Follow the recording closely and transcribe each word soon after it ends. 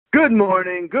Good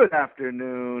morning, good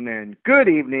afternoon, and good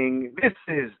evening. This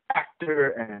is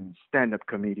actor and stand-up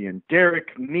comedian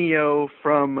Derek Mio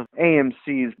from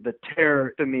AMC's The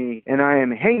Terror Infamy, and I am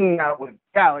hanging out with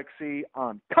Galaxy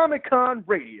on Comic-Con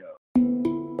Radio.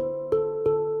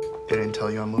 They didn't tell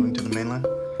you I'm moving to the mainland?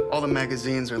 All the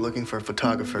magazines are looking for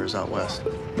photographers out west.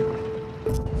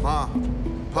 Ma,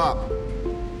 Pop,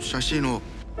 Shashino.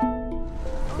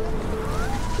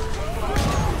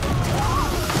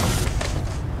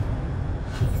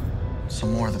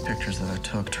 Some more of the pictures that I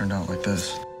took turned out like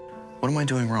this. What am I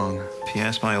doing wrong? If you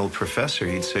asked my old professor,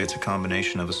 he'd say it's a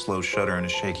combination of a slow shutter and a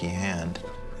shaky hand.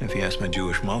 If you asked my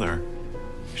Jewish mother,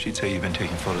 she'd say you've been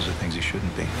taking photos of things you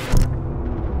shouldn't be.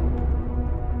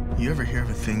 You ever hear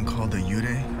of a thing called the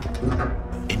Yure?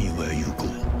 Anywhere you go,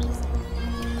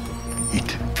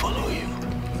 it follow you.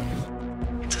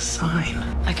 It's a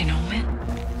sign. Like an omen?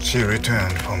 She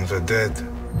returned from the dead.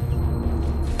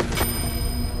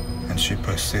 And she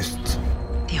persists.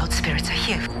 The old spirits are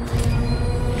here.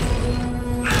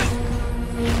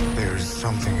 There's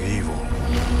something evil.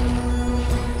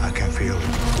 I can feel it.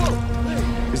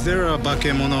 Whoa. Is there a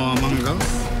bakemono among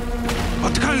us?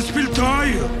 What kind of spirit are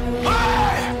you?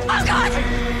 Oh God!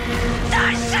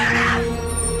 Don't shoot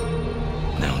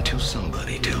him! Now, until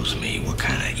somebody tells me what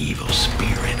kind of evil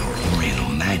spirit or oriental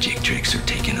magic tricks are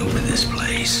taking over this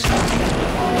place,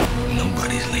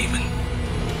 nobody's leaving.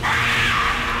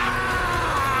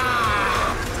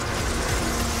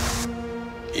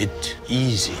 It's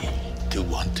easy to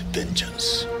want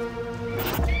vengeance.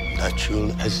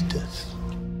 Natural as death.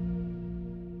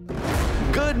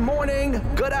 Good morning,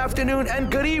 good afternoon, and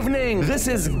good evening. This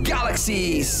is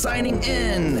Galaxy signing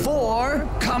in for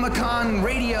Comic-Con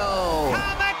Radio.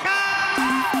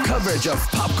 Coverage of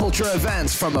pop culture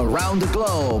events from around the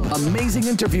globe. Amazing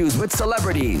interviews with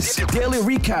celebrities. Daily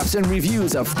recaps and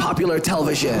reviews of popular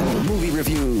television. Movie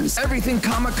reviews. Everything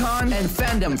Comic-Con and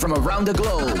fandom from around the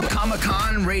globe.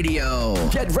 Comic-Con Radio.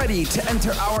 Get ready to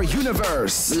enter our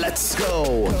universe. Let's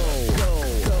go.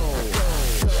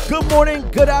 Good morning,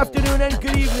 good afternoon, and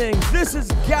good evening. This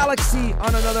is Galaxy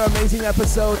on another amazing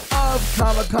episode of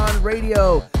Comic-Con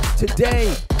Radio.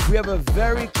 Today, we have a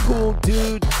very cool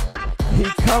dude. He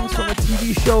comes from a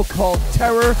TV show called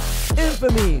Terror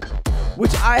Infamy,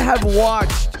 which I have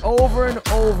watched over and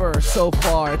over so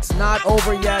far. It's not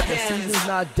over yet. The season's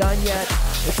not done yet.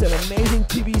 It's an amazing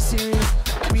TV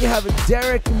series. We have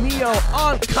Derek Mio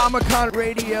on Comic-Con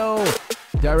Radio.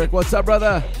 Derek, what's up,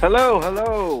 brother?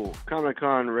 Hello,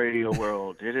 Comic-Con Radio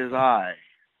World. It is I,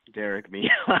 Derek Mio.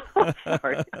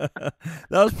 Sorry.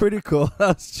 That was pretty cool.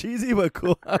 That was cheesy, but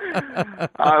cool.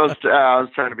 I was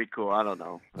trying to be cool. I don't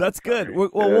know. That's good.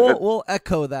 We'll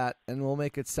echo that, and we'll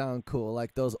make it sound cool,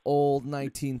 like those old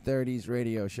 1930s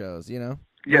radio shows, you know?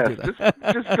 Yes,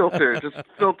 just filter.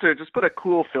 Just put a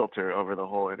cool filter over the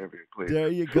whole interview, please. There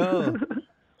you go.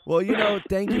 Well, you know,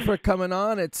 thank you for coming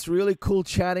on. It's really cool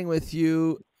chatting with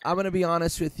you. I'm going to be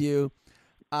honest with you.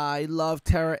 I love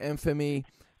Terror Infamy.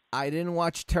 I didn't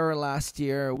watch Terror last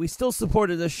year. We still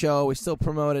supported the show. We still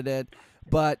promoted it.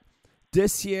 But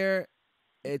this year,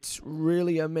 it's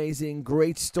really amazing.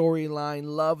 Great storyline.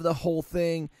 Love the whole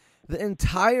thing. The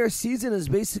entire season is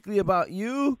basically about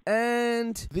you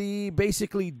and the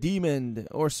basically demon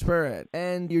or spirit.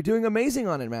 And you're doing amazing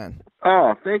on it, man.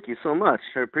 Oh, thank you so much.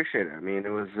 I appreciate it. I mean, it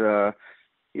was,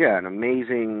 an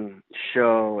amazing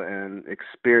show and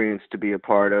experience to be a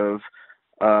part of.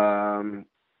 And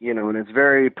it's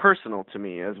very personal to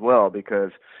me as well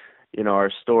because, you know, our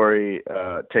story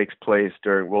takes place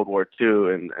during World War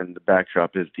II, and the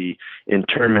backdrop is the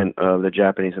internment of the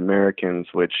Japanese Americans,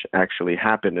 which actually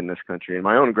happened in this country. And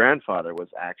my own grandfather was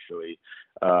actually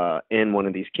in one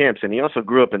of these camps, and he also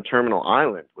grew up in Terminal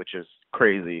Island, which is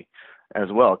crazy as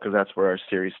well, because that's where our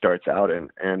series starts out in.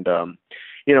 And,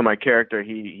 my character,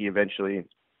 he eventually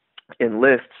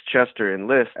Chester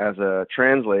enlists as a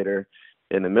translator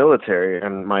in the military,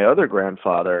 and my other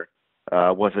grandfather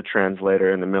was a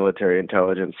translator in the military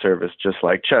intelligence service, just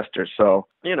like Chester. So,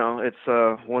 it's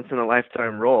a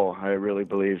once-in-a-lifetime role, I really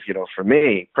believe, for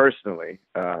me personally,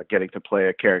 getting to play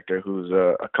a character who's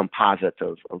a composite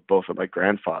of both of my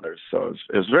grandfathers. So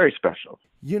it was very special.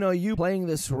 You playing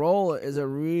this role is a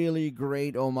really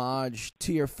great homage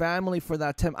to your family for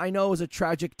that time. I know it was a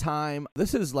tragic time.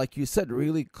 This is, like you said,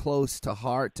 really close to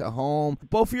heart, to home.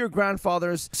 Both of your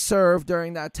grandfathers served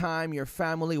during that time. Your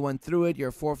family went through it.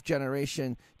 You're fourth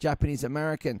generation Japanese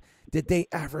American. Did they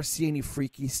ever see any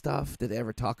freaky stuff? Did they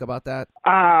ever talk about that?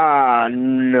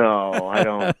 No, I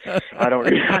don't. I don't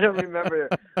remember.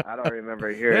 I don't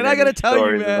remember hearing. They're not gonna tell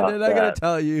you, man. They're not gonna that.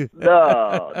 tell you.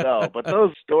 No. But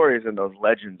those stories and those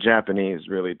legends, Japanese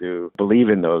really do believe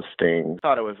in those things. I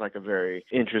thought it was like a very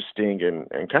interesting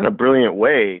and kind of brilliant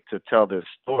way to tell this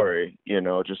story.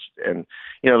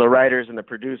 The writers and the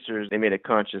producers, they made a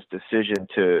conscious decision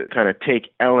to kind of take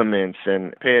elements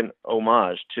and pay an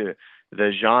homage to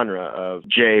the genre of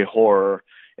J-horror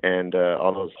and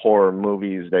all those horror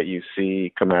movies that you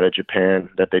see come out of Japan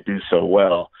that they do so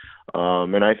well.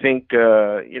 And I think,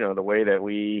 the way that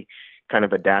we kind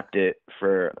of adapt it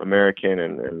for American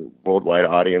and worldwide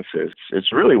audiences,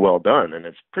 it's really well done, and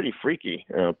it's pretty freaky.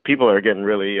 People are getting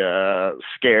really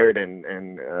scared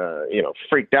and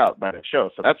freaked out by the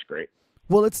show, so that's great.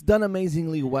 Well, it's done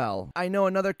amazingly well. I know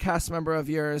another cast member of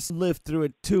yours lived through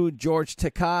it too, George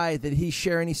Takei. Did he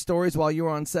share any stories while you were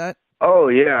on set? Oh,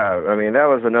 yeah. I mean, that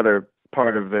was another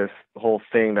part of this whole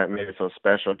thing that made it so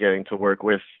special, getting to work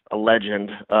with a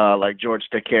legend like George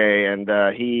Takei. And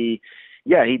he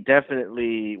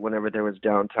definitely, whenever there was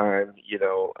downtime,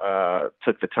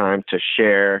 took the time to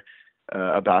share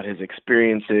about his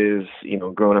experiences,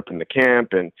 growing up in the camp.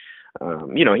 And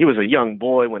he was a young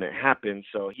boy when it happened,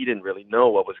 so he didn't really know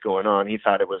what was going on. He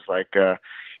thought it was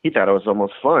he thought it was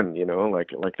almost fun,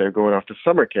 like they're going off to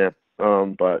summer camp.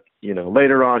 But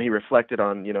later on, he reflected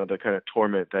on, the kind of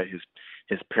torment that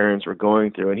his parents were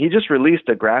going through. And he just released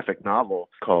a graphic novel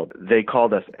called They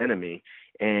Called Us Enemy.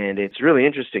 And it's really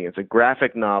interesting. It's a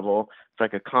graphic novel. It's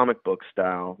like a comic book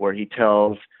style where he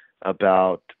tells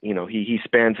about, he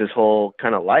spans his whole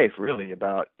kind of life really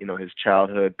about, his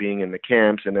childhood being in the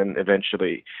camps and then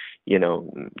eventually,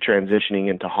 transitioning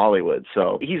into Hollywood.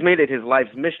 So he's made it his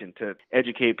life's mission to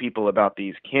educate people about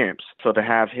these camps. So to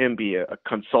have him be a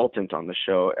consultant on the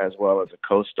show as well as a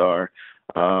co-star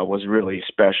was really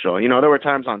special. There were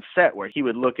times on set where he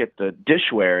would look at the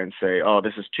dishware and say, oh,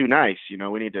 this is too nice.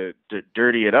 We need to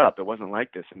dirty it up. It wasn't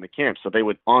like this in the camp. So they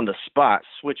would on the spot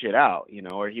switch it out,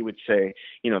 or he would say,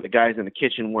 the guys in the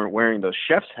kitchen weren't wearing those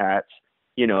chef's hats.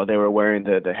 They were wearing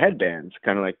the headbands,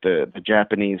 kind of like the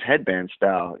Japanese headband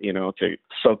style, to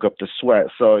soak up the sweat.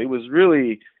 So it was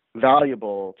really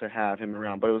valuable to have him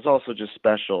around, but it was also just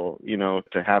special,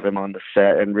 to have him on the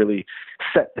set and really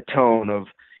set the tone of,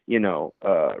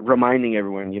 reminding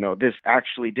everyone, this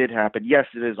actually did happen. Yes,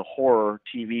 it is a horror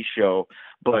TV show,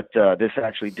 but this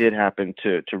actually did happen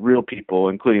to real people,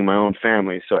 including my own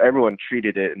family. So everyone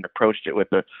treated it and approached it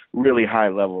with a really high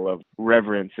level of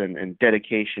reverence and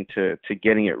dedication to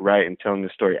getting it right and telling the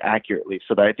story accurately.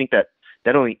 So that I think that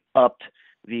only upped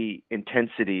the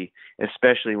intensity,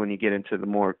 especially when you get into the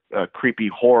more creepy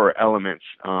horror elements.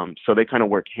 So they kind of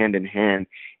work hand in hand,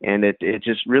 and it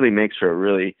just really makes for a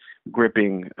really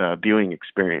gripping viewing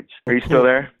experience. Are you still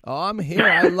there? Oh, I'm here.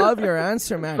 I love your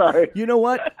answer, man. Sorry. You know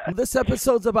what? This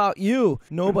episode's about you.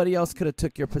 Nobody else could have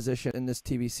took your position in this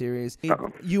TV series.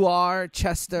 You are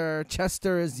Chester.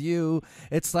 Chester is you.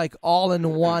 It's like all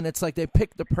in one. It's like they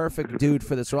picked the perfect dude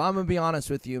for this role. I'm going to be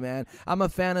honest with you, man. I'm a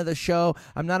fan of the show.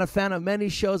 I'm not a fan of many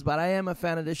shows, but I am a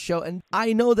fan of this show. And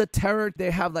I know that Terror,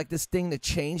 they have like this thing to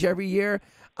change every year.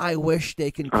 I wish they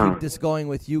can keep this going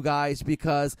with you guys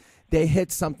because they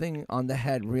hit something on the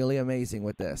head really amazing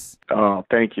with this. Oh,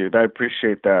 thank you. I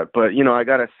appreciate that. But, I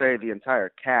got to say the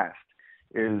entire cast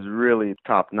is really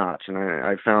top notch. And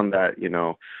I found that,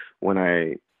 when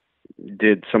I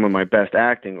did some of my best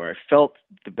acting, or I felt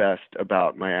the best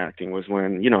about my acting, was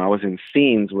when, I was in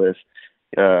scenes with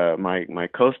my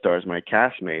co-stars, my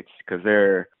castmates, because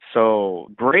they're so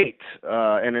great,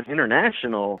 and an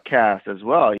international cast as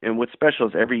well. And what's special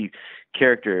is every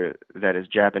character that is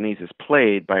Japanese is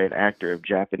played by an actor of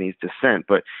Japanese descent.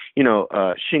 But,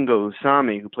 Shingo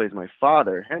Usami, who plays my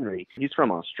father, Henry, he's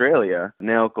from Australia.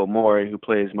 Naoko Mori, who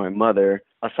plays my mother,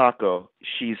 Asako,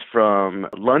 she's from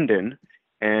London.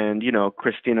 And,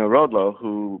 Christina Rodlo,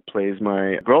 who plays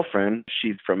my girlfriend,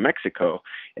 she's from Mexico.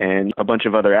 And a bunch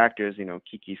of other actors,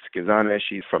 Kiki Skizane,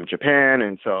 she's from Japan.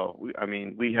 And so,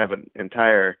 we have an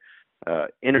entire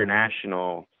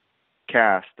international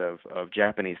cast of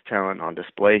Japanese talent on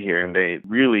display here, and they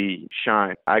really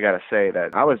shine. I got to say that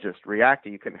I was just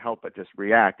reacting. You couldn't help but just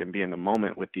react and be in the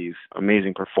moment with these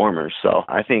amazing performers. So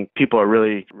I think people are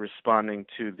really responding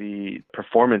to the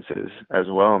performances as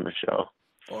well on the show.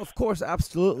 Well, of course,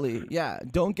 absolutely. Yeah,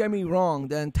 don't get me wrong.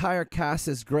 The entire cast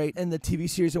is great in the TV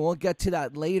series, and we'll get to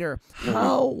that later.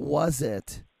 How was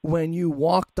it when you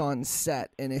walked on set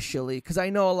initially? Because I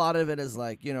know a lot of it is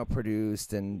like,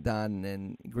 produced and done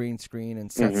and green screen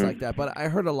and sets like that, but I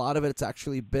heard a lot of it's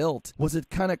actually built. Was it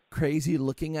kind of crazy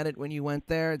looking at it when you went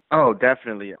there? Oh,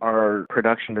 definitely. Our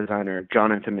production designer,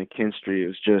 Jonathan McKinstry,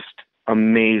 is just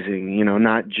amazing,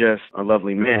 not just a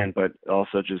lovely man, but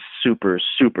also just super,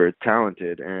 super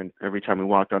talented. And every time we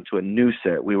walked onto a new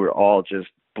set, we were all just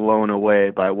blown away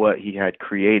by what he had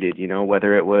created,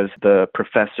 whether it was the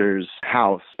professor's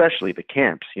house, especially the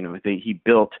camps, he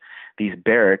built these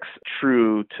barracks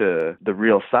true to the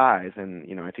real size. And,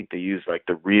 I think they used like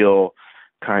the real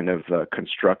kind of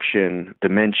construction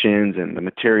dimensions and the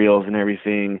materials and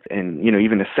everything, and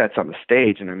even the sets on the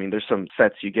stage. And I mean, there's some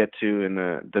sets you get to in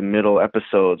the middle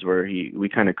episodes where we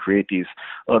kind of create these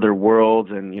other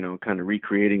worlds and kind of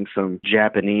recreating some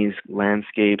Japanese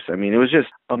landscapes. I mean, it was just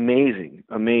amazing.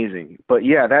 But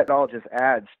yeah, that all just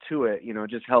adds to it. It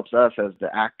just helps us as the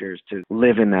actors to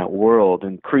live in that world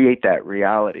and create that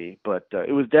reality. But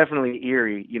it was definitely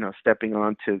eerie, stepping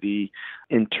onto the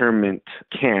internment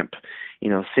camp,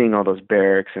 seeing all those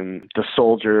barracks and the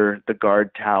soldier, the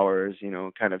guard towers,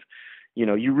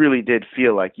 you really did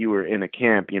feel like you were in a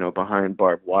camp, behind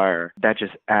barbed wire. That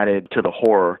just added to the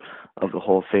horror of the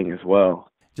whole thing as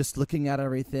well. Just looking at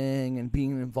everything and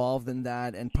being involved in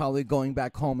that and probably going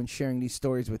back home and sharing these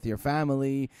stories with your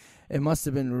family. It must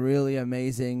have been really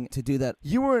amazing to do that.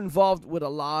 You were involved with a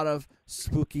lot of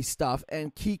spooky stuff,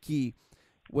 and Kiki,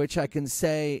 which I can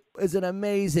say is an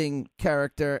amazing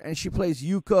character, and she plays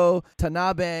Yuko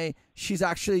Tanabe. She's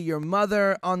actually your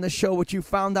mother on the show, which you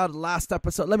found out last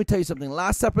episode. Let me tell you something.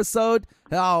 Last episode,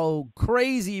 oh,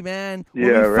 crazy, man. When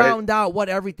we found out what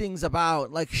everything's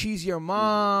about. Like, she's your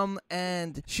mom,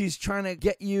 and she's trying to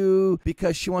get you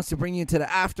because she wants to bring you into the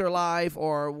afterlife,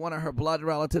 or one of her blood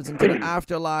relatives into the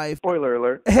afterlife. Spoiler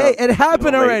alert. Hey, it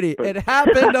happened already. It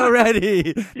happened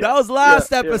already. That was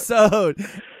last episode.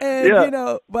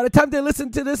 And, by the time they listen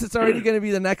to this, it's already going to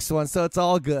be the next one, so it's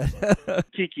all good.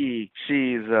 Kiki,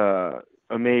 she's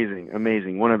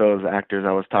amazing. One of those actors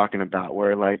I was talking about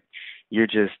where, like,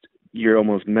 you're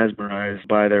almost mesmerized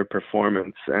by their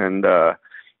performance. And,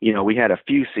 we had a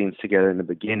few scenes together in the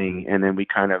beginning, and then we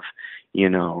kind of,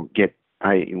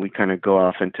 we kind of go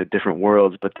off into different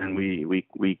worlds, but then we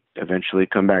eventually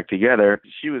come back together.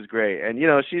 She was great. And,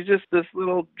 she's just this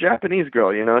little Japanese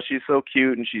girl, she's so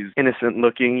cute and she's innocent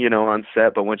looking, on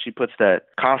set. But when she puts that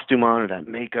costume on or that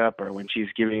makeup, or when she's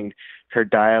giving her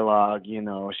dialogue,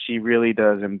 she really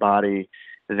does embody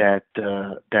that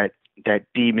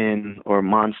demon or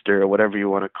monster or whatever you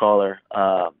want to call her.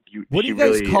 What do you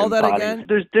guys call that again?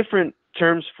 There's different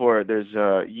terms for it. There's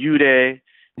Yude,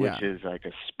 which is like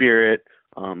a spirit,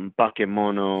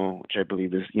 Bakemono, which I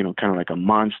believe is, kind of like a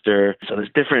monster. So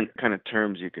there's different kind of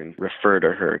terms you can refer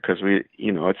to her, because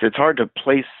it's hard to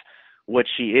place what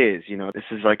she is. This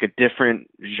is like a different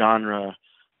genre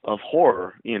of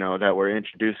horror, that we're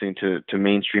introducing to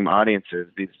mainstream audiences.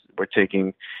 We're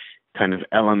taking kind of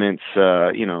elements,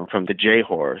 from the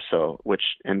J-horror.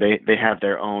 And they have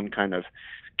their own kind of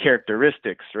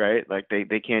characteristics, right? Like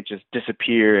they can't just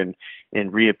disappear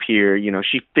and reappear.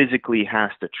 She physically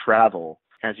has to travel,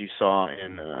 as you saw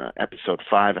in episode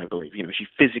 5, I believe. She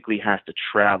physically has to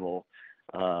travel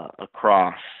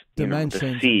across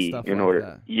the sea in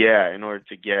order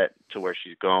to get to where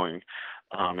she's going.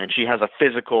 And she has a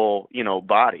physical,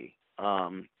 body.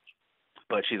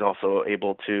 But she's also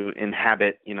able to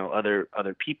inhabit,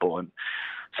 other people. And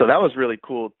so that was really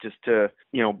cool, just to,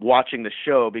 watching the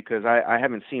show, because I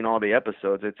haven't seen all the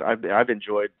episodes. I've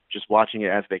enjoyed just watching it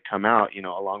as they come out,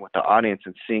 along with the audience,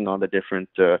 and seeing all the different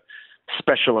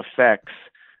special effects,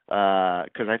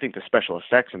 because I think the special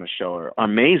effects in the show are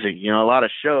amazing. A lot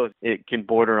of shows, it can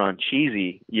border on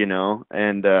cheesy,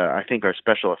 and I think our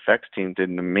special effects team did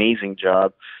an amazing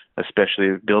job,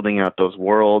 especially building out those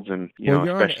worlds, and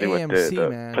especially with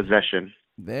the possession.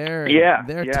 They're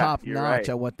top notch right.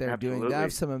 at what they're doing. They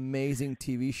have some amazing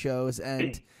TV shows,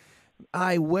 and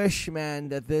I wish, man,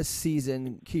 that this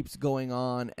season keeps going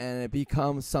on and it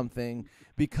becomes something,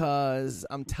 because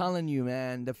I'm telling you,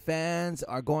 man, the fans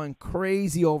are going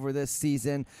crazy over this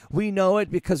season. We know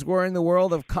it because we're in the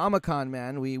world of Comic-Con,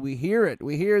 man. We hear it.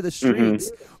 We hear the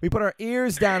streets. We put our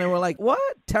ears down and we're like, what?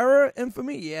 Terror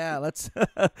Infamy? Yeah, let's.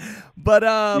 But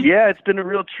yeah, it's been a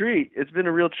real treat. It's been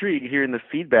a real treat hearing the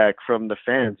feedback from the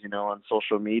fans, on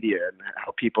social media, and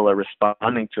how people are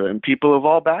responding to it, and people of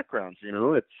all backgrounds.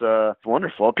 It's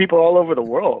wonderful. People all over the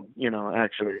world,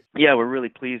 actually. Yeah, we're really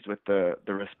pleased with the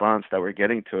response that we're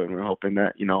getting to it, and we're hoping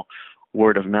that,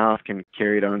 word of mouth can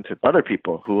carry it on to other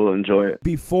people who will enjoy it.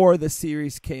 Before the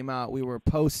series came out, we were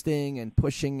posting and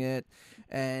pushing it,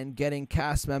 and getting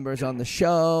cast members on the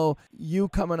show. You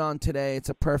coming on today, it's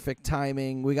a perfect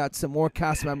timing. We got some more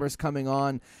cast members coming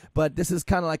on, but this is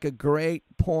kind of like a great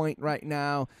point right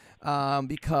now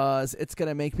because it's going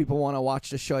to make people want to watch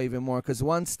the show even more, because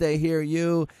once they hear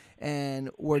you and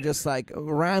we're just like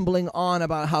rambling on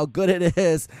about how good it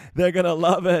is, they're going to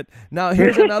love it. Now,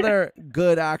 here's another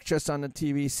good actress on the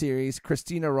TV series,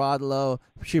 Christina Rodlow.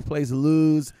 She plays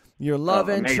Luz, your love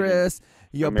interest,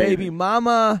 your baby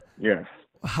mama. Yes.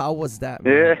 How was that,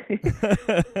 man?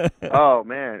 Yeah. Oh,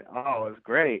 man. Oh, it was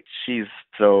great. She's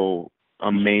so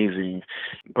amazing,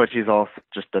 but she's also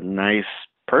just a nice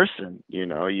person. You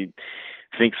know, you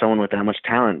think someone with that much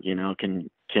talent, you know, can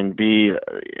be,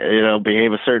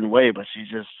 behave a certain way, but she's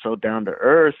just so down to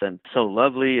earth and so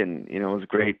lovely. And, you know, it was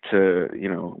great to,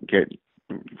 get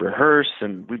rehearse.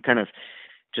 And we kind of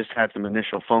just had some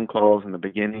initial phone calls in the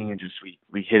beginning and just,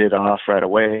 we hit it off right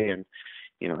away. And,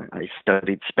 I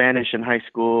studied Spanish in high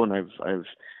school, and I've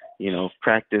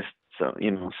practiced,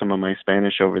 some of my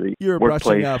Spanish over the You're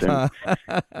workplace. Brushing up,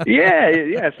 huh?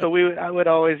 Yeah. So I would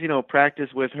always, practice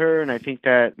with her, and I think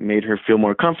that made her feel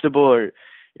more comfortable, or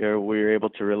we were able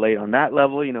to relate on that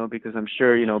level, because I'm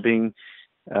sure, being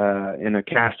in a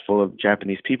cast full of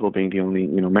Japanese people, being the only,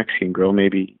 Mexican girl,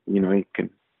 maybe, you can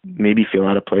maybe feel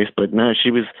out of place. But no, she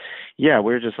was,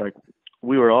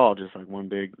 we were all just like one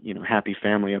big, happy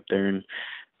family up there in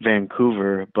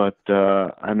Vancouver. But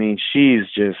I mean, she's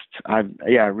just, I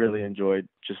really enjoyed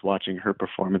just watching her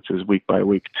performances week by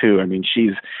week too. I mean,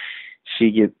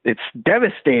 it's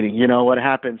devastating, what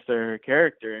happens to her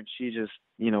character, and she just,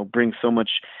 brings so much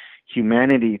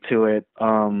humanity to it,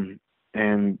 and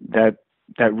that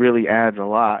really adds a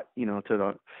lot, to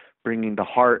the bringing the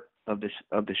heart of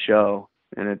the show,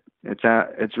 and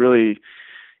it's really,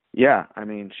 yeah. I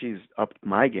mean, she's upped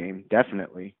my game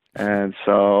definitely, and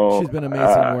so she's been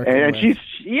amazing working and with.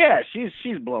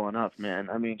 she's blowing up, man.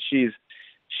 I mean, she's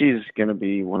gonna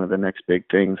be one of the next big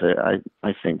things,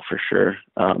 I think, for sure.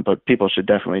 But people should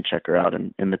definitely check her out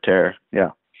in the Terror. Yeah.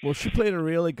 Well, she played a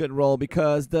really good role,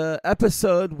 because the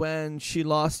episode when she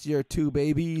lost your two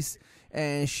babies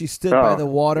and she stood by the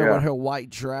water with her white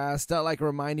dress, that like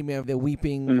reminded me of the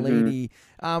weeping lady.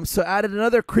 So added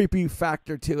another creepy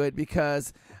factor to it,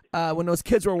 because when those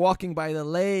kids were walking by the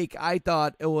lake, I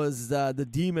thought it was the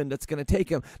demon that's going to take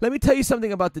him. Let me tell you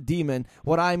something about the demon,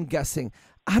 what I'm guessing.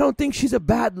 I don't think she's a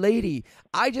bad lady.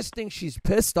 I just think she's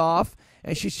pissed off,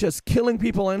 and she's just killing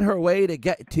people in her way to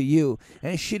get to you.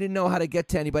 And she didn't know how to get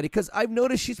to anybody, because I've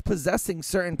noticed she's possessing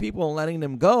certain people and letting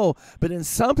them go. But in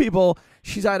some people,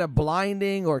 she's either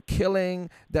blinding or killing.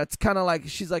 That's kind of like,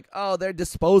 she's like, oh, they're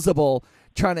disposable,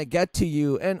 trying to get to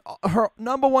you. And her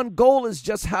number one goal is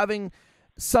just having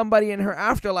somebody in her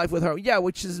afterlife with her. Yeah,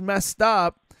 which is messed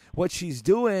up, what she's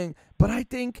doing. But I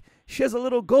think she has a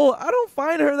little goal. I don't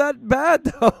find her that bad,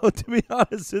 though, to be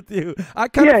honest with you. I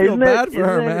kind of feel bad for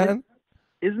her, man.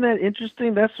 Isn't that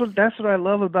interesting? That's what I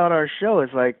love about our show.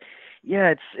 It's like,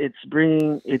 yeah, it's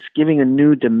giving a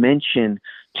new dimension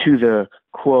to the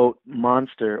quote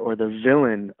monster or the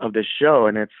villain of the show,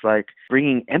 and it's like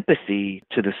bringing empathy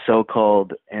to the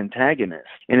so-called antagonist,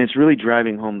 and it's really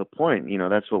driving home the point.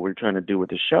 That's what we're trying to do with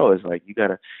the show. Is like, you got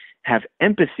to have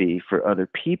empathy for other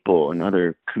people and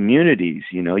other communities.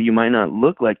 You might not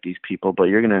look like these people, but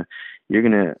you're gonna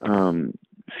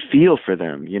feel for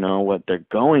them, what they're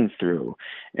going through.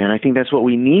 And I think that's what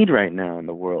we need right now in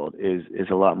the world is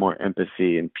a lot more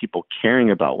empathy and people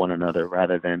caring about one another,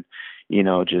 rather than,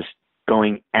 just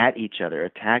going at each other,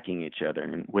 attacking each other,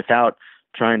 and without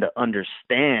trying to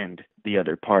understand the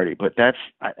other party. But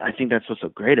I think that's what's so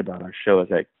great about our show, is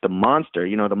that the monster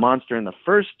in the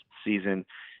first season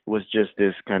was just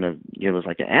this kind of, it was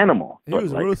like an animal. He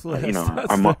was ruthless.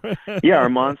 Our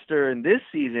monster in this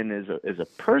season is a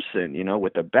person,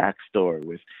 with a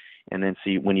backstory, and then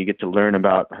when you get to learn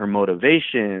about her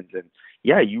motivations, and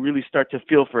you really start to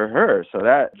feel for her. So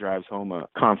that drives home a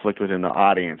conflict within the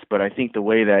audience. But I think the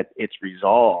way that it's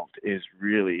resolved is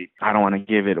really, I don't want to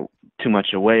give it too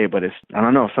much away, but it's, I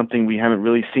don't know, something we haven't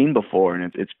really seen before,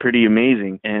 and it's pretty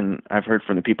amazing. And I've heard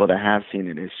from the people that have seen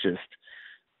it, it's just,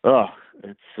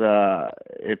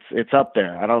 it's up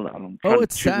there. I'm trying to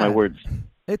choose my words.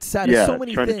 It's sad. Yeah, it's so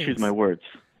many trying things. to choose my words.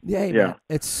 Yeah, man,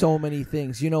 it's so many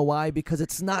things. You know why? Because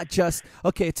it's not just,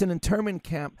 okay, it's an internment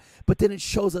camp, but then it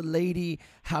shows a lady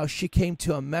how she came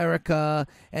to America,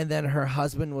 and then her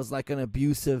husband was like an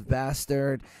abusive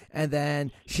bastard, and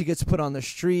then she gets put on the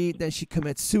street, then she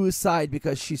commits suicide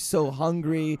because she's so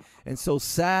hungry and so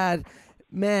sad.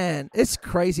 Man, it's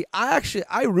crazy.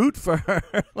 I root for her,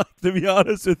 like, to be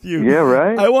honest with you. Yeah,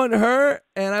 right? I want her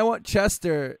and I want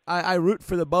Chester. I root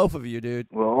for the both of you, dude.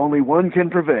 Well, only one can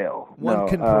prevail. One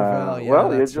can prevail, yeah, well,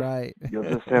 that's right. You'll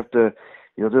just have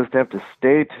to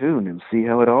stay tuned and see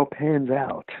how it all pans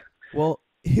out. Well,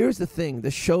 here's the thing.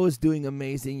 The show is doing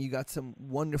amazing. You got some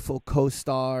wonderful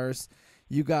co-stars.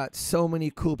 You got so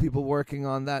many cool people working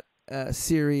on that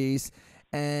series.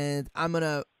 And I'm going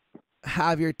to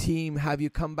have your team have you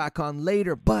come back on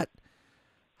later. But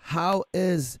how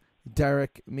is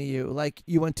Derek Mio? Like,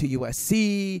 you went to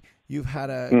USC. You've had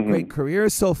a great career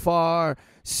so far.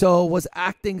 So was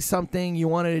acting something you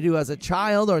wanted to do as a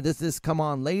child, or does this come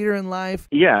on later in life?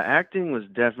 Yeah, acting was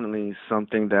definitely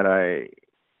something that I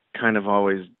kind of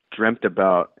always dreamt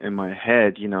about in my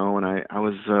head, you know, when I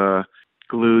was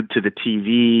glued to the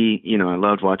TV. You know, I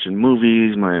loved watching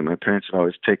movies. My parents would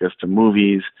always take us to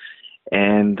movies.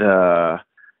 And,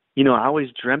 you know, I always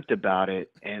dreamt about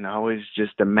it, and I always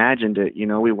just imagined it. You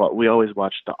know, we always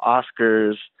watched the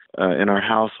Oscars in our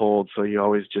household, so you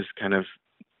always just kind of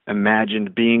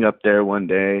imagined being up there one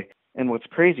day. And what's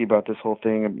crazy about this whole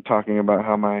thing, I'm talking about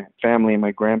how my family and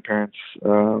my grandparents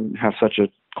have such a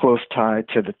close tie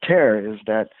to the Terror, is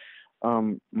that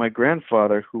my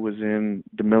grandfather, who was in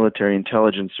the military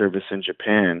intelligence service in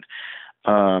Japan,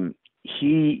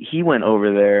 he went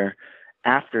over there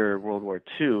after World War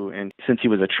II, and since he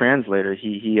was a translator,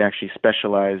 he actually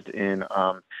specialized in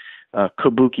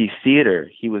kabuki theater.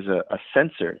 He was a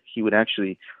censor. He would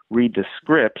actually read the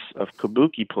scripts of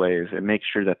kabuki plays and make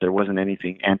sure that there wasn't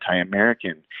anything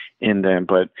anti-American in them.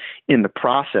 But in the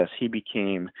process, he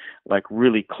became like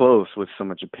really close with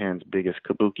some of Japan's biggest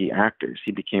kabuki actors.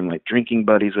 He became like drinking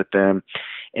buddies with them,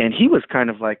 and he was kind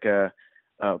of like a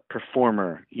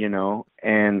performer, you know.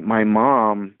 And my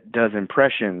mom does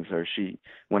impressions, or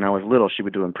when I was little, she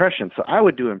would do impressions. So I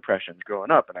would do impressions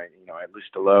growing up, and I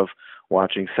used to love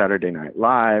watching Saturday Night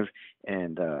Live,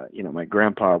 and you know, my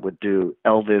grandpa would do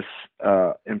Elvis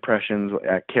impressions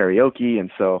at karaoke, and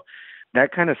so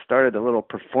that kind of started a little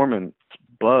performance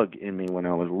bug in me when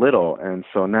I was little. And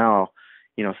so now,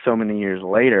 you know, so many years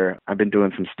later, I've been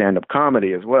doing some stand-up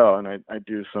comedy as well, and I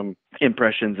do some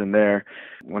impressions in there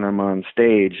when I'm on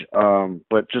stage.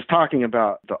 But just talking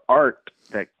about the art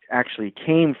that actually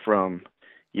came from,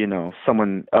 you know,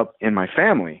 someone up in my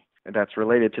family that's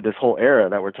related to this whole era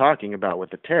that we're talking about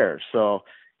with the Terror. So,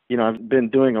 you know, I've been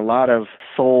doing a lot of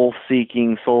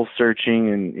soul-seeking, soul-searching,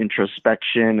 and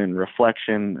introspection and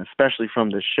reflection, especially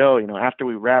from this show. You know, after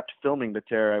we wrapped filming the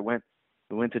Terror, we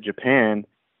went to Japan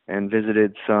and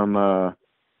visited some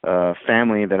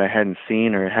family that I hadn't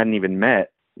seen or hadn't even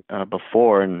met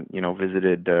before, and, you know,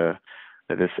 visited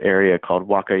this area called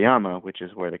Wakayama, which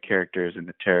is where the characters in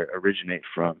the Terror originate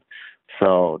from.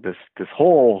 So this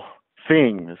whole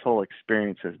thing, this whole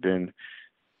experience has been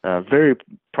very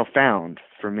profound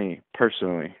for me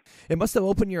personally. It must have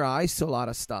opened your eyes to a lot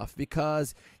of stuff,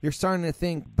 because you're starting to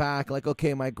think back like,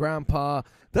 okay, my grandpa,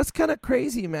 that's kind of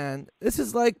crazy, man. This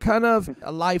is like kind of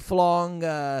a lifelong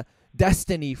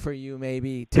destiny for you,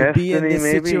 maybe, to be in this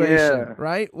situation, yeah.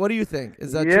 Right? What do you think?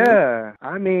 Is that true? Yeah.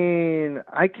 I mean,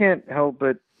 I can't help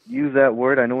but use that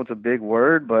word. I know it's a big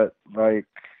word, but like,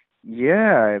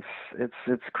 yeah,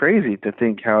 it's crazy to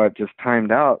think how it just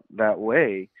timed out that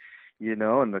way, you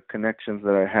know, and the connections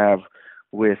that I have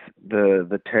with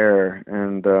the Terror.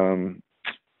 And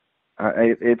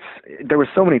there were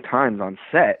so many times on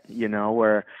set, you know,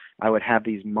 where I would have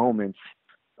these moments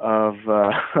of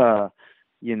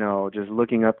you know, just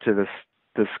looking up to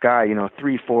the sky, you know,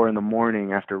 3-4 in the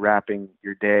morning after wrapping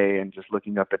your day, and just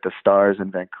looking up at the stars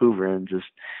in Vancouver, and just,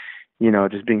 you know,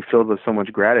 just being filled with so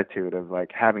much gratitude of like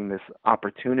having this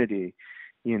opportunity,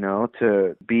 you know,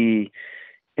 to be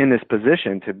in this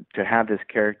position, to have this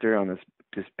character on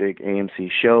this big AMC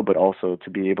show, but also to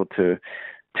be able to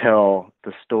tell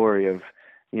the story of,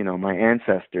 you know, my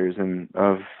ancestors and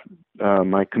of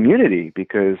my community,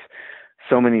 because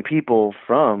so many people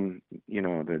from, you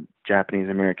know, the Japanese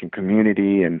American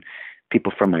community and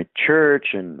people from my church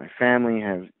and my family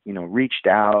have, you know, reached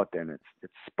out, and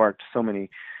it's sparked so many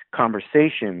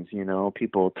conversations, you know,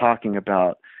 people talking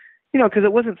about, you know, because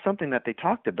it wasn't something that they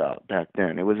talked about back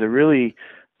then. It was a really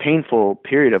painful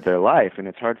period of their life, and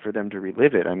it's hard for them to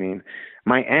relive it. I mean,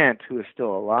 my aunt, who is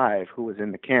still alive, who was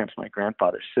in the camps, my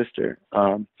grandfather's sister,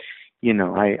 you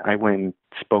know, I went and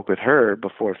spoke with her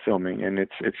before filming, and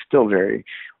it's still very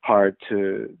hard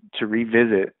to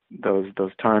revisit those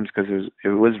times, because it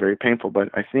was very painful. But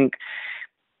I think,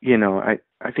 you know,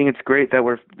 I think it's great that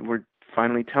we're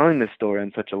finally telling this story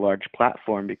on such a large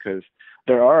platform, because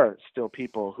there are still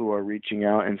people who are reaching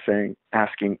out and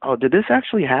asking, oh, did this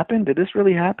actually happen? Did this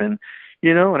really happen?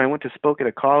 And I went to spoke at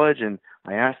a college, and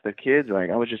I asked the kids, like,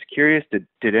 I was just curious,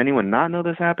 did anyone not know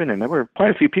this happened? And there were quite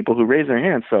a few people who raised their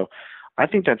hands. So I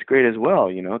think that's great as well,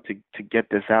 to get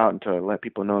this out and to let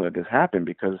people know that this happened,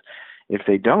 because if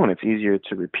they don't, it's easier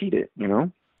to repeat it,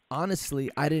 Honestly,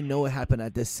 I didn't know it happened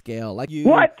at this scale. Like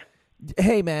What?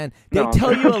 Hey, man, they No,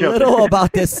 tell you a I'm joking. little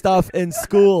about this stuff in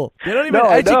school. They don't even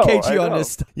educate you on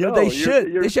this stuff. No, they should.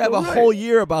 you're They should have so a right. whole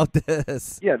year about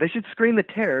this. Yeah, they should screen the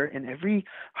Terror in every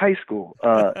high school.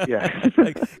 Yeah.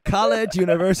 Like college,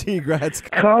 university, grad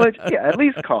school. College, yeah, at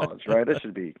least college, right? That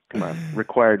should be,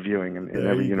 required viewing in There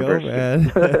every you university.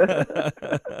 go, man.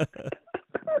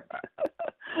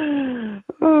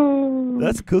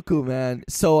 That's cuckoo, man.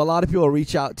 So a lot of people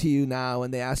reach out to you now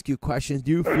and they ask you questions. Do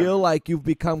you feel like you've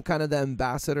become kind of the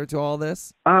ambassador to all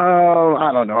this? Oh,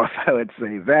 I don't know if I would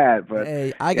say that, but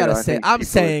hey, I gotta say, I'm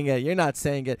people saying it. You're not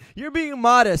saying it. You're being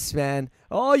modest, man.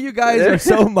 All you guys are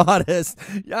so modest.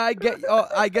 I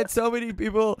get so many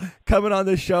people coming on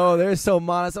the show. They're so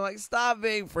modest. I'm like, stop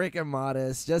being freaking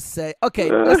modest. Just say, okay,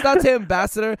 let's not say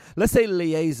ambassador. Let's say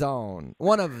liaison.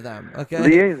 One of them, okay?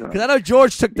 Liaison. Because I know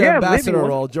George took the ambassador maybe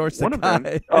role. George the one of guy.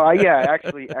 them. Oh, yeah,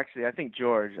 actually, I think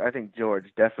George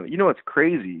definitely. You know what's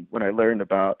crazy when I learned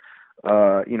about,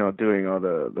 doing all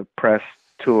the press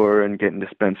tour and getting to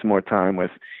spend some more time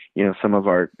with, some of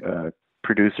our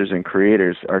producers and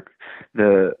creators are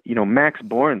Max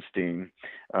Borenstein,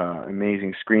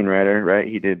 amazing screenwriter, right?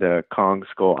 He did Kong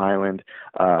Skull Island,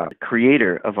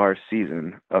 creator of our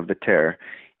season of The Terror,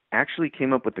 actually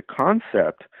came up with the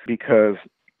concept because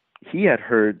he had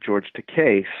heard George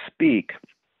Takei speak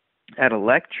at a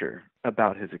lecture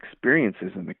about his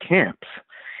experiences in the camps.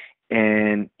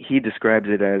 And he describes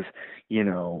it as,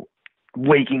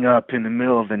 waking up in the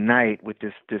middle of the night with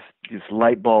this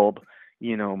light bulb,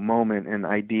 moment and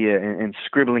idea and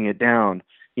scribbling it down,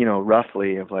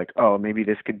 roughly of like, oh, maybe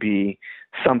this could be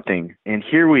something. And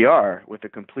here we are with a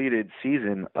completed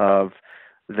season of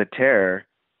The Terror,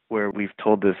 where we've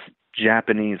told this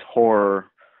Japanese horror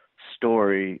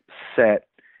story set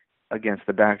against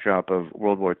the backdrop of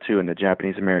World War II and the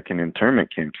Japanese American internment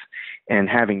camps, and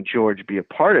having George be a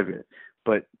part of it,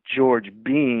 but George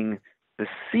being the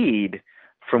seed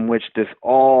from which this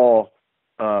all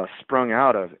sprung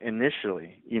out of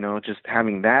initially, just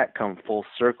having that come full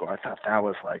circle. I thought that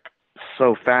was like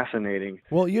so fascinating.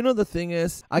 Well, the thing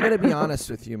is, I got to be honest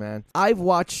with you, man. I've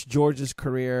watched George's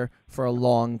career for a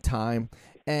long time.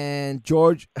 And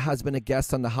George has been a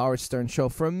guest on the Howard Stern Show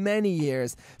for many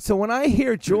years. So when I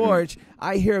hear George,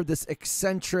 I hear of this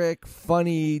eccentric,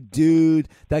 funny dude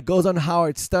that goes on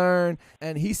Howard Stern,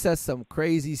 and he says some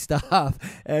crazy stuff.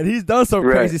 And he's done some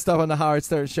crazy stuff on the Howard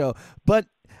Stern Show. But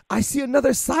I see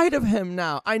another side of him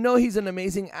now. I know he's an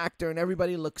amazing actor and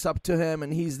everybody looks up to him,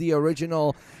 and he's the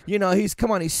original, he's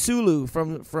Sulu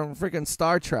from freaking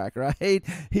Star Trek, right?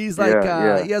 He's like,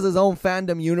 he has his own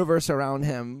fandom universe around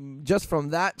him just from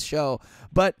that show.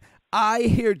 But I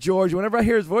hear George, whenever I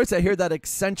hear his voice, I hear that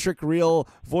eccentric, real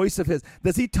voice of his.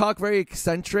 Does he talk very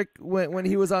eccentric when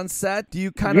he was on set? Do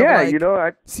you kind of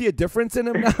I see a difference in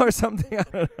him now or something? I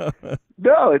don't know.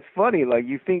 No, it's funny. Like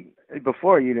you think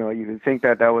before, you think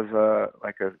that was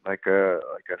like a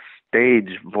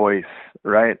stage voice,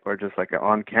 right? Or just like an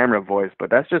on-camera voice, but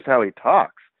that's just how he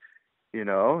talks.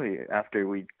 After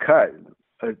we cut,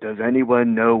 does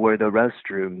anyone know where the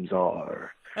restrooms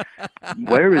are?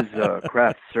 Where is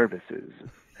craft services?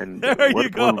 And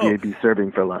what will we be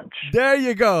serving for lunch? There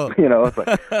you go. It's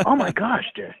like, oh my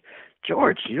gosh,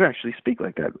 George, you actually speak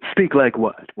like that. Speak like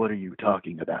what? What are you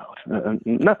talking about?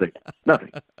 Nothing.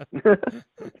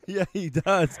 Yeah, he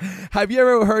does. Have you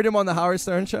ever heard him on the Howard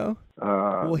Stern Show?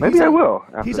 Maybe I will.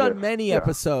 He's on many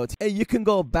episodes. And you can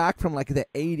go back from like the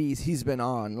 80s. He's been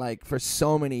on like for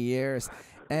so many years.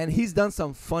 And he's done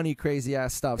some funny,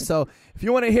 crazy-ass stuff. So if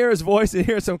you want to hear his voice and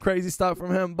hear some crazy stuff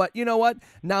from him. But you know what?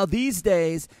 Now these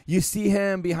days, you see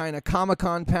him behind a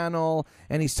Comic-Con panel,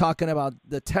 and he's talking about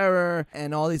The Terror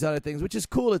and all these other things, which is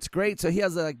cool. It's great. So he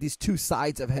has like these two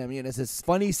sides of him. There's his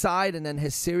funny side and then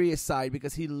his serious side,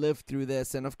 because he lived through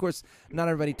this. And, of course, not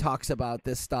everybody talks about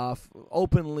this stuff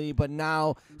openly. But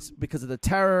now, because of The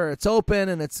Terror, it's open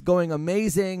and it's going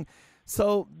amazing.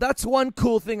 So that's one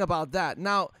cool thing about that.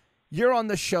 Now, you're on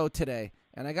the show today,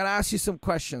 and I got to ask you some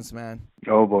questions, man.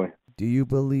 Oh, boy. Do you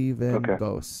believe in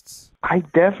ghosts? I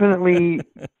definitely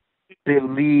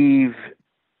believe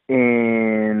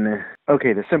in...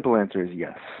 Okay, the simple answer is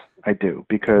yes, I do,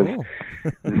 because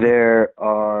there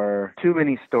are too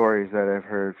many stories that I've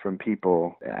heard from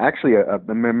people. Actually, a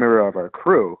member of our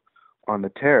crew on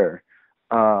The Terror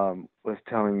was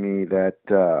telling me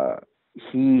that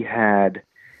he had...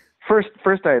 First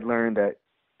I had learned that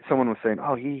someone was saying,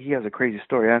 oh, he has a crazy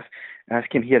story.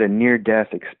 Ask him. He had a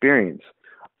near-death experience.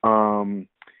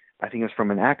 I think it was from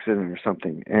an accident or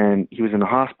something. And he was in the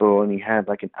hospital, and he had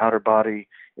like an outer-body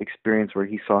experience where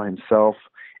he saw himself,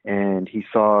 and he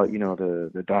saw,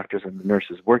 the doctors and the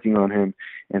nurses working on him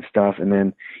and stuff. And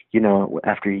then,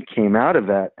 after he came out of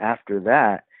that, after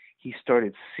that, he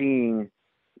started seeing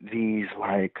these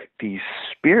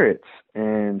spirits,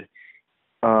 and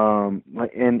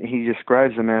he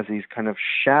describes them as these kind of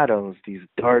shadows, these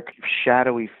dark,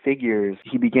 shadowy figures.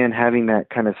 He began having that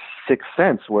kind of sixth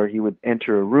sense where he would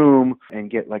enter a room and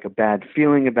get like a bad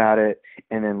feeling about it,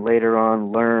 and then later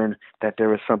on learn that there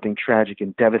was something tragic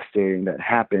and devastating that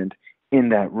happened in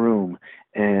that room.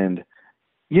 And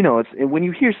when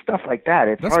you hear stuff like that,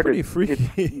 it's That's hard pretty to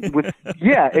freaky.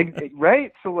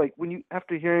 right? So like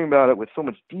after hearing about it with so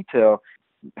much detail,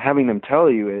 having them tell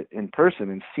you it in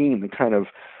person and seeing the kind of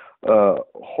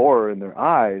horror in their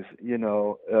eyes,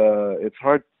 it's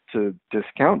hard to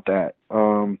discount that.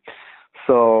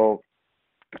 So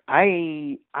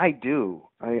I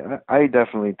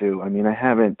definitely do. I mean, I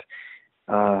haven't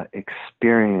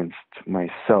experienced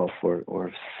myself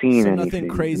or seen anything. Nothing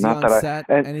crazy not on that set?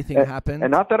 Anything happened?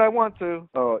 And not that I want to.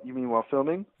 Oh, you mean while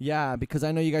filming? Yeah, because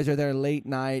I know you guys are there late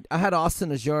night. I had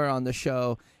Austin Azure on the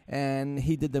show, and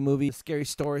he did the movie Scary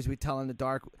Stories We Tell in the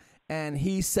Dark. And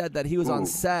he said that he was on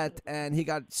set and he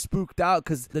got spooked out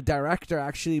because the director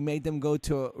actually made them go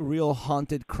to a real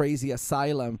haunted, crazy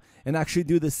asylum and actually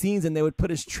do the scenes. And they would put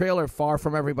his trailer far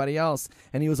from everybody else.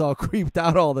 And he was all creeped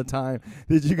out all the time.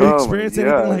 Did you experience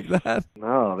anything like that?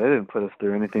 No, they didn't put us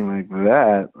through anything like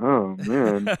that. Oh,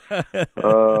 man.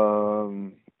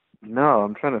 No,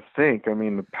 I'm trying to think. I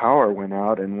mean, the power went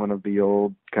out in one of the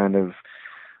old kind of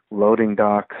loading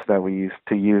docks that we used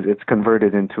to use. It's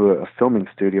converted into a filming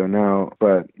studio now,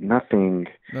 but nothing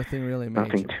really major.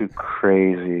 Nothing too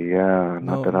crazy. Yeah,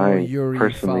 not that I Yuri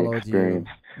personally experienced.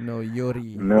 No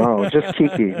Yuri. No, just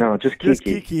Kiki. No, just Kiki. Just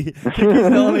Kiki. Kiki's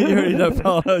the only Yuri that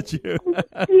followed you.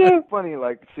 Yeah, funny,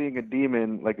 like seeing a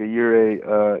demon, like a Yuri,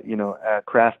 at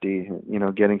Crafty,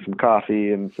 getting some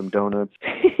coffee and some donuts.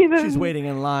 She's waiting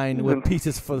in line with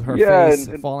pieces for her face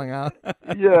falling out.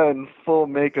 Yeah, and full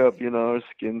makeup, her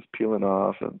skin's peeling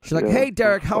off. And she's like, hey,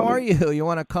 Derek, how are you? You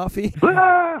want a coffee?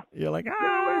 You're like,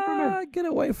 get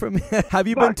away from me. Have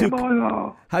you been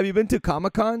to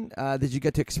Comic-Con? Did you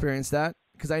get to experience that?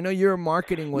 Because I know your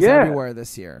marketing was everywhere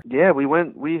this year. Yeah,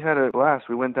 we had a blast.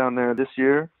 We went down there this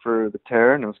year for the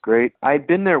Terror, and it was great. I'd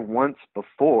been there once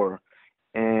before,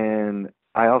 and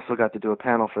I also got to do a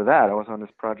panel for that. I was on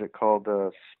this project called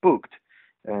Spooked,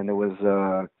 and it was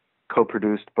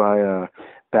co-produced by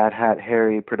Bad Hat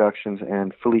Harry Productions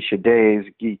and Felicia Day's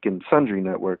Geek and Sundry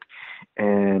Network.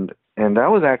 And that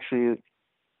was actually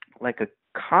like a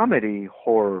comedy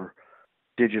horror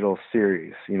digital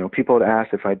series. People had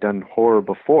asked if I'd done horror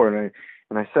before, and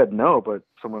I said no, but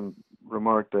someone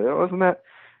remarked that, wasn't that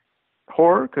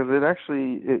horror? Because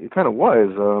it kind of was.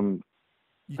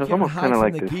 You it was can't almost hide kind of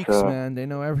from like the this. Geeks, man. They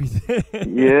know everything.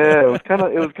 Yeah, it was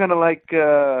kind of like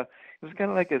a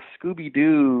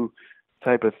Scooby-Doo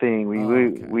type of thing.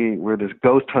 We're this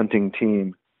ghost hunting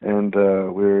team, and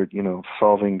we're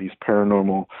solving these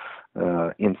paranormal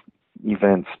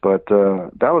events. But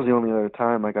that was the only other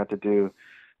time I got to do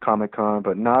Comic-Con,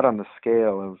 but not on the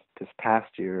scale of this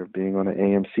past year of being on an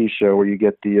AMC show where you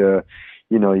get the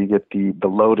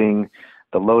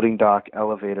loading dock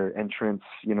elevator entrance,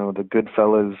 the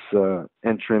Goodfellas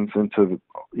entrance into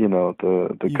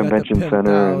the convention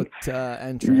center.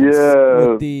 Entrance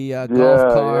with the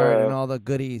golf cart and all the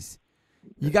goodies.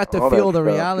 You got to feel the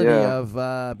reality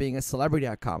of being a celebrity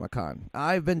at Comic-Con.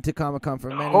 I've been to Comic-Con for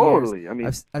many years. I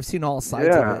mean, I've seen all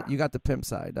sides of it. You got the pimp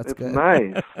side. That's good.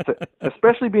 Nice.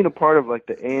 Especially being a part of like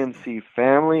the AMC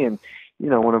family and,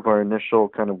 one of our initial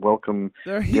kind of welcome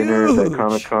dinners at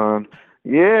Comic-Con.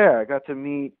 Yeah, I got to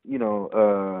meet,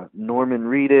 Norman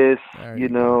Reedus,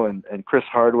 and Chris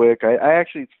Hardwick. I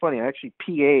actually, it's funny, I actually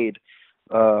PA'd,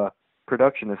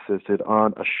 production assisted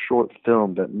on a short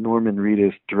film that Norman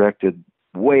Reedus directed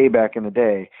way back in the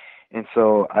day. And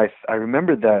so I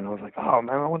remembered that, and I was like, oh,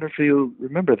 man, I wonder if you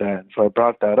remember that. And so I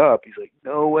brought that up. He's like,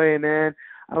 no way, man.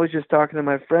 I was just talking to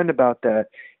my friend about that.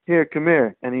 Here, come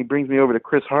here. And he brings me over to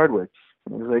Chris Hardwick.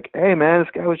 And he's like, hey, man,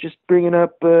 this guy was just bringing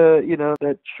up,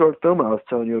 that short film I was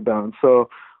telling you about. And so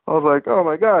I was like, oh,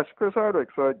 my gosh, Chris Hardwick.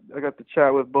 So I got to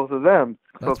chat with both of them.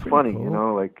 So it's funny,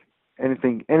 cool. Like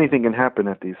anything can happen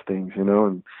at these things,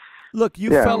 and Look, you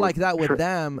felt like that with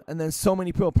them, and then so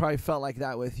many people probably felt like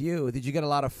that with you. Did you get a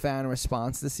lot of fan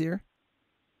response this year?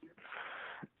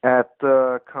 At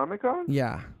Comic-Con?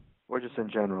 Yeah. or just in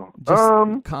general?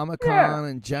 Just Comic-Con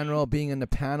in general, being in the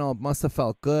panel must have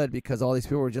felt good because all these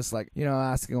people were just like,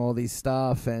 asking all these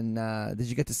stuff. And did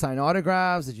you get to sign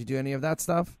autographs? Did you do any of that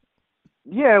stuff?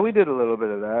 Yeah, we did a little bit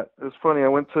of that. It was funny. I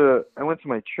went to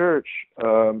my church,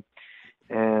 and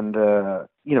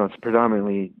it's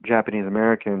predominantly Japanese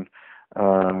American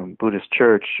Buddhist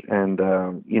church, and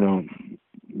a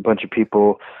bunch of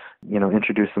people,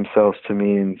 introduced themselves to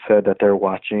me and said that they're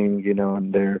watching,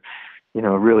 and they're,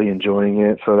 really enjoying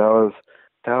it. So that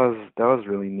was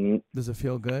really neat. Does it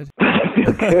feel good?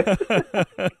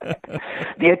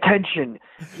 The attention.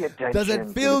 Does it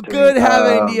feel good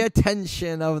having the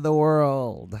attention of the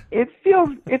world? It feels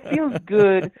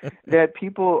good that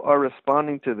people are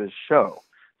responding to this show,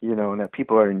 and that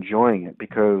people are enjoying it,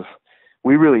 because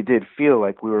we really did feel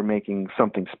like we were making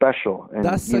something special. And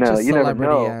that's such a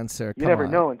celebrity answer. You never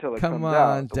know until it comes out. Come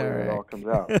on, Derek. It all comes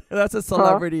out. That's a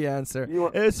celebrity answer.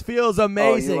 It feels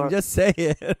amazing. Just say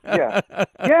it. Yeah.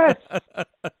 Yes.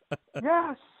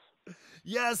 Yes.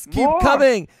 Yes. Keep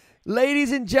coming.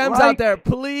 Ladies and gems out there,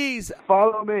 please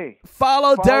follow me.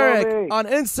 Follow Derek on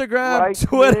Instagram,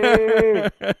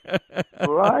 Twitter.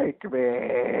 Like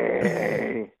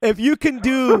me. If you can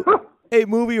do a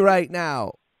movie right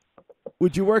now,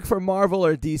 would you work for Marvel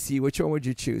or DC? Which one would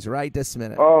you choose right this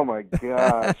minute? Oh, my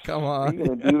gosh. Come on. Are you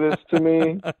going to do this to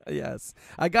me? Yes.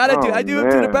 I do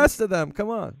it to the best of them. Come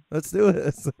on. Let's do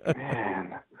this.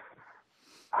 Man.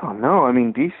 I don't know. I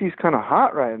mean, DC's kind of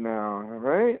hot right now,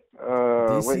 right?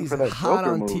 DC's for that hot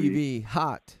Joker on movie. TV.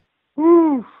 Hot.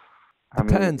 Woo.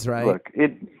 Depends, right? Look, I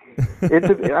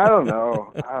don't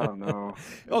know.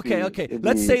 Okay.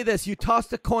 Let's say this: you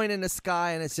tossed a coin in the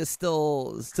sky, and it's just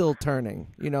still turning.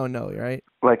 You don't know, right?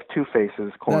 Like Two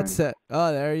Faces coin. That's it.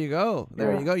 Oh, there you go.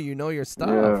 You go. You know your stuff.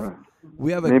 Yeah.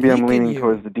 We have a Maybe geek I'm leaning in you.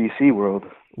 towards the DC world.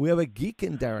 We have a geek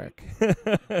in Derek.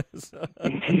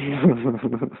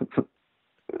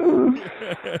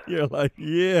 You're like,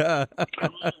 yeah.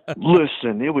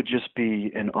 Listen, it would just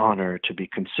be an honor to be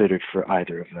considered for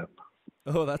either of them.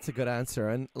 Oh, that's a good answer.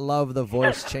 And love the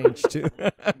voice change, too.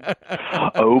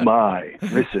 Oh, my.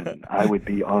 Listen, I would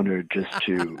be honored just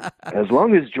to, as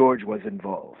long as George was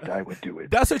involved, I would do it.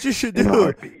 That's what you should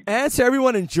do. Answer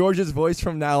everyone in George's voice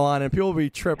from now on, and people will be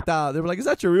tripped out. They'll be like, is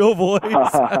that your real voice?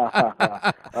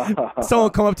 Someone will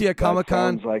come up to you at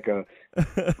Comic-Con. Sounds like a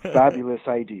fabulous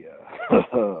idea.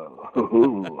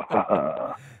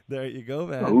 There you go,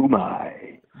 man. Oh,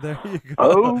 my. There you go.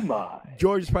 Oh, my.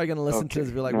 George is probably going to listen to this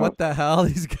and be like, what the hell,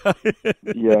 these guys?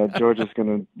 Yeah, George is going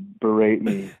to berate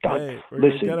me. Hey,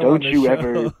 listen, don't you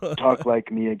ever talk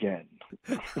like me again.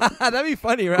 That'd be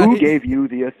funny, right? Who gave you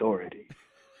the authority?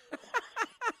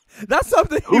 That's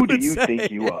something Who do you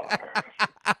think you are?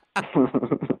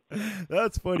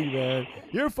 That's funny, man.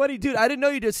 You're a funny dude. I didn't know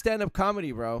you did stand-up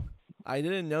comedy, bro. I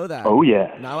didn't know that. Oh,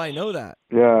 yeah. Now I know that.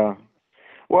 Yeah.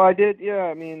 Well, I did,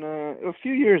 I mean, a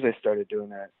few years I started doing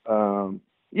that.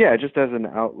 Just as an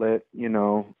outlet,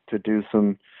 to do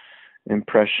some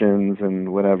impressions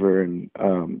and whatever. And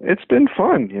it's been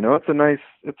fun,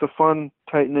 it's a fun,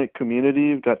 tight-knit community.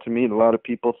 You've got to meet a lot of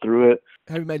people through it.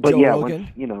 Have you met Joe Rogan?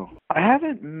 I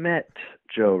haven't met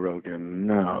Joe Rogan,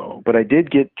 no. But I did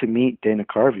get to meet Dana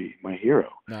Carvey, my hero.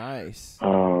 Nice.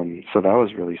 So that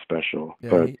was really special. Yeah,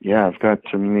 but I've got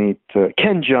to meet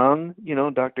Ken Jeong,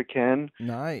 Dr. Ken.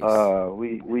 Nice.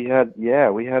 We had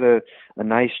a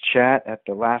nice chat at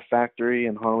the Laugh Factory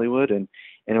in Hollywood, and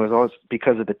it was always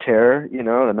because of the Terror.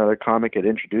 Another comic had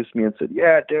introduced me and said,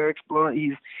 "Yeah, Derek's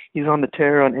blonde. He's on the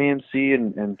Terror on AMC,"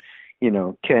 and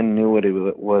Ken knew what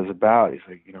it was about. He's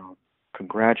like,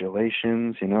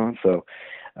 congratulations, So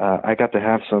I got to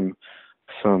have some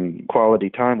quality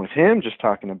time with him, just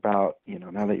talking about,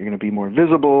 now that you're going to be more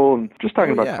visible, and just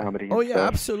talking about comedy. Oh, yeah,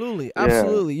 stuff. Absolutely.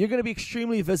 Absolutely. You're going to be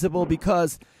extremely visible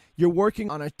because you're working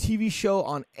on a TV show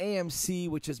on AMC,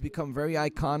 which has become very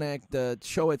iconic. The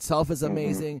show itself is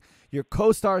amazing. Mm-hmm. Your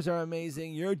co-stars are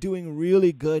amazing. You're doing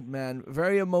really good, man.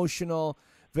 Very emotional.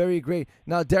 Very great.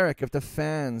 Now, Derek, if the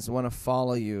fans want to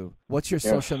follow you, what's your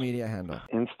social media handle?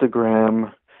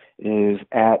 Instagram is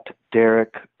at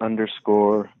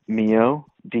Derek_Mio,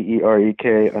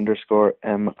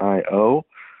 DEREK_MIO.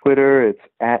 Twitter, it's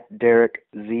at Derek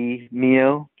Z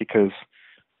Mio, because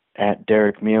at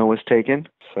Derek Mio was taken,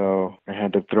 so I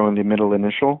had to throw in the middle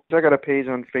initial. I got a page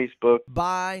on Facebook.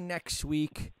 By next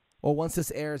week, or once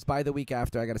this airs, by the week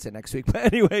after, I got to say next week.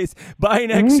 But anyways, by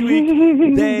next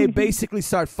week, they basically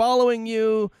start following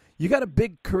you. You got a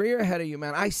big career ahead of you,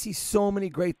 man. I see so many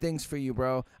great things for you,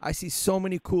 bro. I see so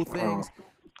many cool things.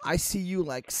 I see you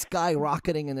like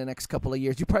skyrocketing in the next couple of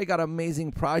years. You probably got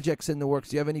amazing projects in the works.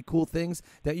 Do you have any cool things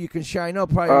that you can share? I know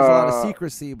probably there's a lot of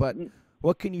secrecy, but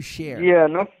What can you share? Yeah,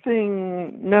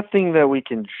 nothing that we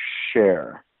can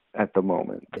share at the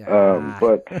moment. Yeah.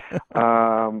 But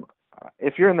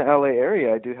if you're in the LA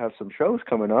area, I do have some shows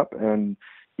coming up, and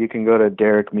you can go to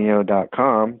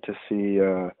derekmio.com to see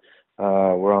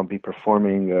where I'll be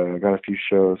performing. I got a few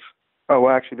shows. Oh,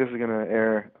 well, actually, this is going to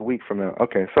air a week from now.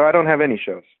 Okay, so I don't have any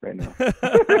shows right now.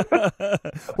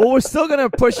 Well, we're still going to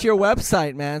push your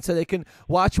website, man, so they can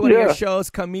watch one of your shows,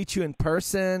 come meet you in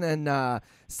person, and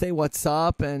say what's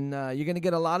up. And you're going to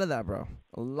get a lot of that, bro.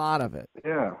 A lot of it.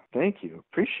 Yeah, thank you.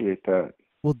 Appreciate that.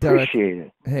 Well, Derek, appreciate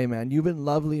it. Hey, man, you've been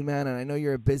lovely, man, and I know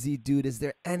you're a busy dude. Is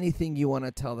there anything you want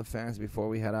to tell the fans before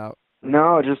we head out?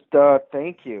 No, just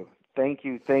thank you. Thank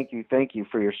you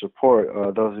for your support.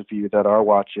 Those of you that are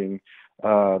watching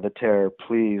The Terror,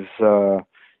 please,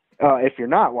 if you're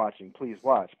not watching, please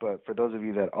watch. But for those of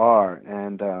you that are,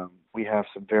 and we have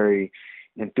some very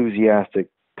enthusiastic,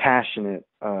 passionate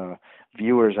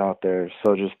viewers out there.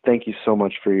 So just thank you so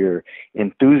much for your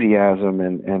enthusiasm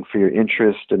and for your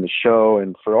interest in the show.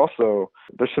 And for also,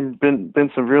 there's been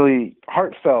some really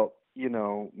heartfelt,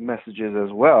 messages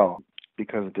as well,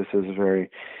 because this is a very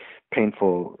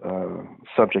painful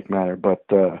subject matter. But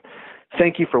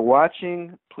thank you for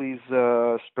watching. Please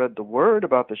spread the word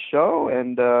about the show,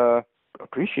 and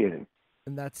appreciate it.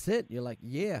 And that's it. You're like,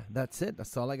 yeah, that's it.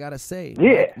 That's all I got to say.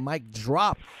 Yeah. Mic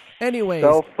drop. Anyways.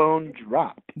 Cell phone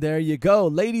drop. There you go.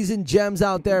 Ladies and gems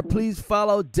out there, please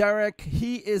follow Derek.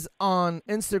 He is on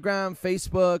Instagram,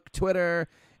 Facebook, Twitter,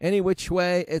 any which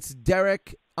way. It's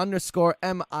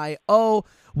Derek_MIO.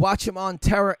 Watch him on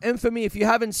Terror Infamy. If you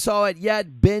haven't saw it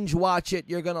yet, binge watch it.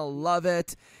 You're going to love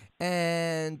it.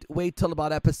 And wait till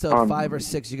about episode 5 or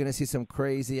 6. You're going to see some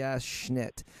crazy-ass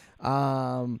schnit.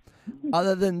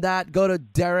 Other than that, go to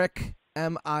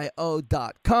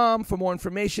DerekMio.com for more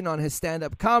information on his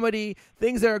stand-up comedy,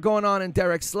 things that are going on in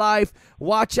Derek's life.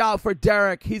 Watch out for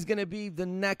Derek. He's going to be the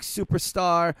next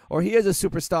superstar, or he is a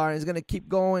superstar, and he's going to keep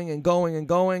going and going and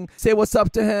going. Say what's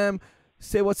up to him.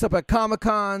 Say what's up at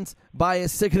Comic-Cons, buy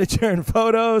his signature and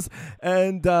photos,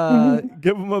 and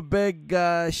give him a big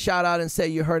shout-out and say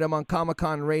you heard him on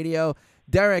Comic-Con Radio.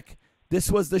 Derek, this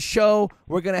was the show.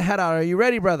 We're going to head out. Are you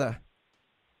ready, brother?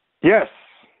 Yes,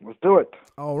 let's do it.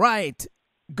 All right.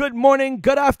 Good morning,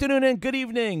 good afternoon, and good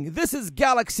evening. This is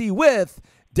Galaxy with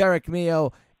Derek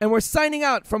Mio, and we're signing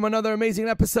out from another amazing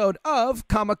episode of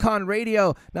Comic-Con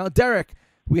Radio. Now, Derek,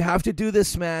 we have to do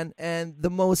this, man, and the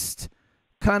most...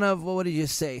 kind of, what did you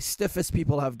say? Stiffest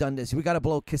people have done this. We got to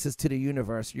blow kisses to the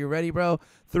universe. You ready, bro?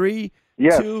 3,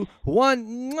 2, 1.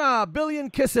 Mwah,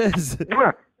 billion kisses.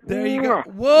 There you go.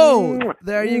 Whoa.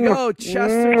 There you go.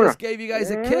 Chester just gave you guys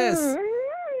a kiss.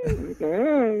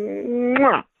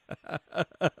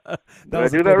 Did I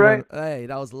do that right? Hey,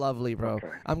 that was lovely, bro. Okay.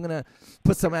 I'm going to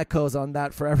put some echoes on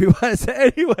that for everyone. So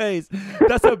anyways,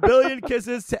 that's a billion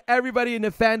kisses to everybody in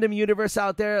the fandom universe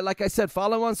out there. Like I said,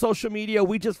 follow him on social media.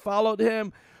 We just followed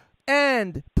him.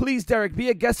 And please, Derek, be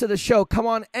a guest of the show. Come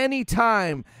on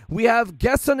anytime. We have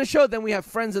guests on the show, then we have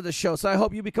friends of the show. So I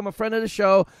hope you become a friend of the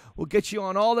show. We'll get you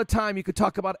on all the time. You could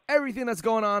talk about everything that's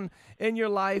going on in your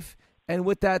life. And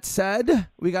with that said,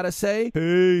 we got to say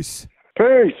peace.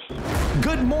 Peace.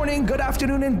 Good morning, good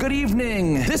afternoon, and good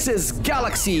evening. This is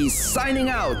Galaxy signing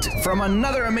out from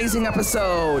another amazing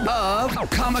episode of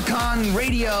Comic-Con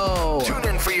Radio. Tune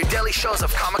in for your daily shows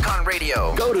of Comic-Con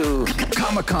Radio. Go to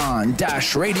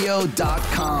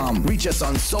comiccon-radio.com. Reach us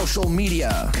on social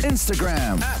media.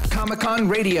 Instagram at Comic-Con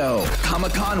Radio.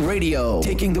 Comic-Con Radio,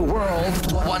 taking the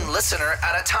world one listener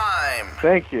at a time.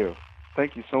 Thank you.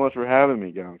 Thank you so much for having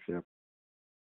me, Galaxy.